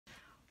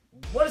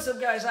What is up,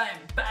 guys? I am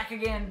back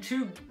again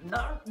to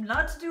not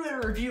to do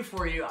a review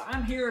for you.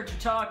 I'm here to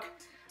talk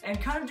and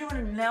kind of do an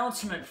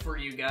announcement for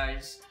you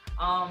guys.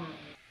 I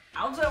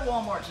was at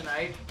Walmart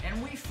tonight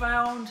and we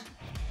found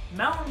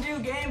Mountain Dew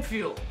Game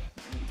Fuel.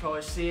 You can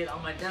probably see it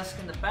on my desk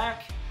in the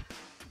back.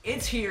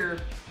 It's here.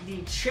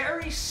 The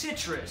cherry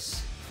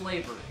citrus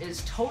flavor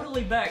is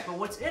totally back, but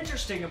what's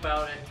interesting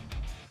about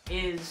it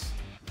is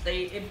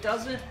it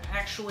doesn't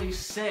actually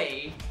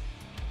say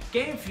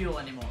Game Fuel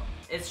anymore.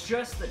 It's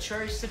just the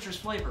cherry citrus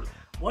flavor.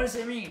 What does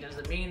it mean? Does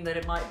it mean that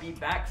it might be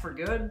back for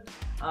good?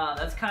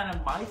 That's kind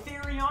of my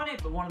theory on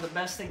it, but one of the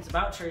best things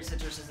about cherry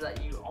citrus is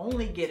that you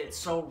only get it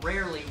so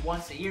rarely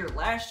once a year.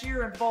 Last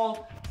year in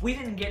fall, we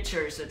didn't get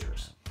cherry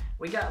citrus.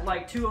 We got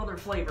like 2 other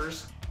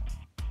flavors,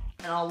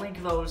 and I'll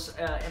link those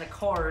in a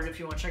card if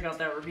you want to check out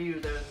that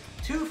review. The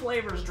 2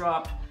 flavors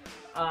dropped,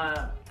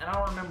 and I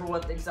don't remember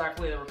what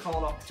exactly they were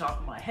called off the top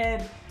of my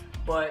head,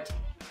 but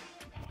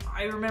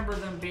I remember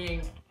them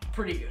being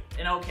pretty good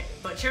and okay,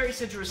 but cherry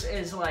citrus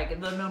is like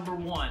the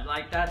 #1.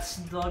 Like, that's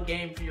the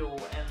Game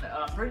Fuel, and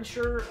I'm pretty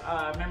sure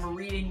I remember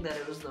reading that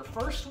it was the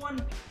first one,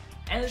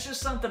 and there's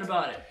just something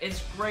about it.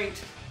 It's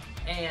great,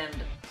 and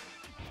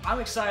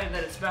I'm excited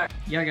that it's back.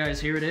 Yeah, guys,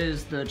 here it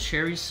is, the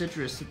cherry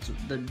citrus. It's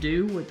the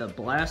dew with a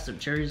blast of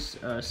cherries,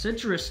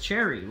 citrus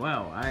cherry.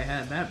 Wow, I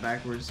had that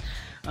backwards.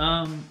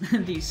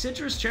 The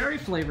citrus cherry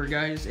flavor,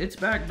 guys, it's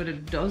back, but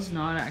it does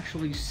not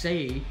actually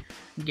say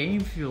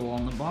Game Fuel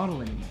on the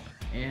bottle anymore.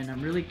 And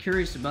I'm really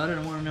curious about it.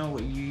 I want to know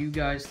what you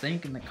guys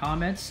think in the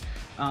comments.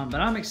 But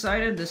I'm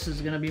excited. This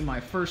is going to be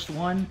my first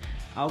one.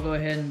 I'll go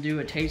ahead and do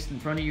a taste in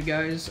front of you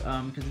guys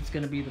because it's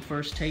going to be the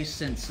first taste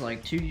since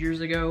like 2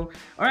 years ago.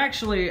 Or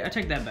actually, I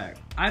take that back.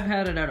 I've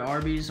had it at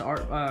Arby's.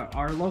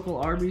 Our local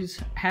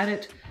Arby's had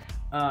it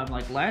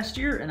like last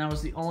year, and that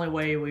was the only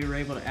way we were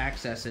able to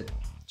access it.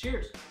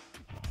 Cheers.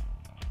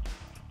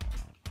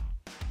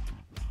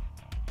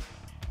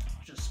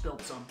 Just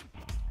spilled some.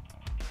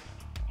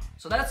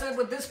 So that's it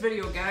with this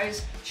video,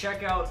 guys.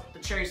 Check out the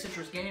Cherry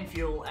Citrus Game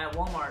Fuel at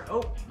Walmart.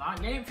 Oh, not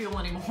Game Fuel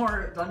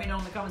anymore. Let me know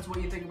in the comments what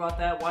you think about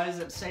that. Why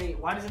doesn't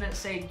it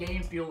say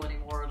Game Fuel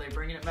anymore? Are they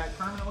bringing it back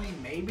permanently?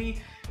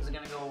 Maybe. Is it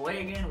gonna go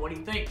away again? What do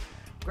you think?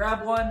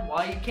 Grab one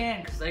while you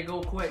can, because they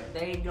go quick.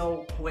 They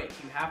go quick.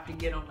 You have to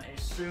get them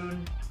as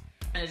soon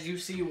as you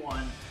see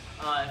one.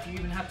 If you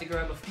even have to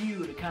grab a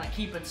few to kind of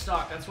keep in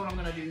stock, that's what I'm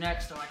gonna do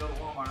next when I go to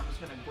Walmart. I'm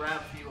just gonna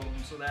grab a few of them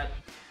so that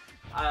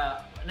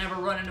never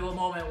run into a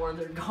moment where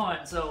they're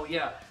gone. So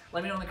yeah,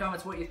 let me know in the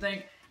comments what you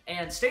think,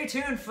 and stay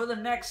tuned for the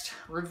next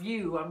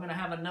review. I'm gonna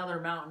have another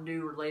Mountain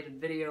Dew related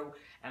video,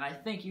 and I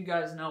think you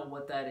guys know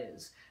what that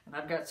is, and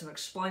I've got some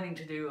explaining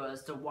to do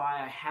as to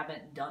why I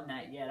haven't done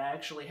that yet. I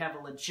actually have a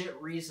legit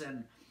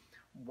reason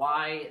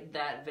why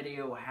that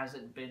video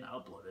hasn't been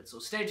uploaded, so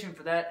stay tuned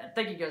for that. And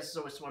thank you guys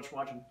so much for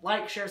watching.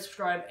 Like, share,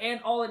 subscribe,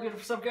 and all that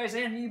beautiful stuff, guys,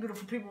 and you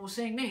beautiful people will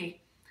seeing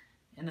me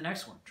in the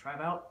next one.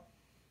 Tribe out.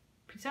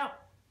 Peace out.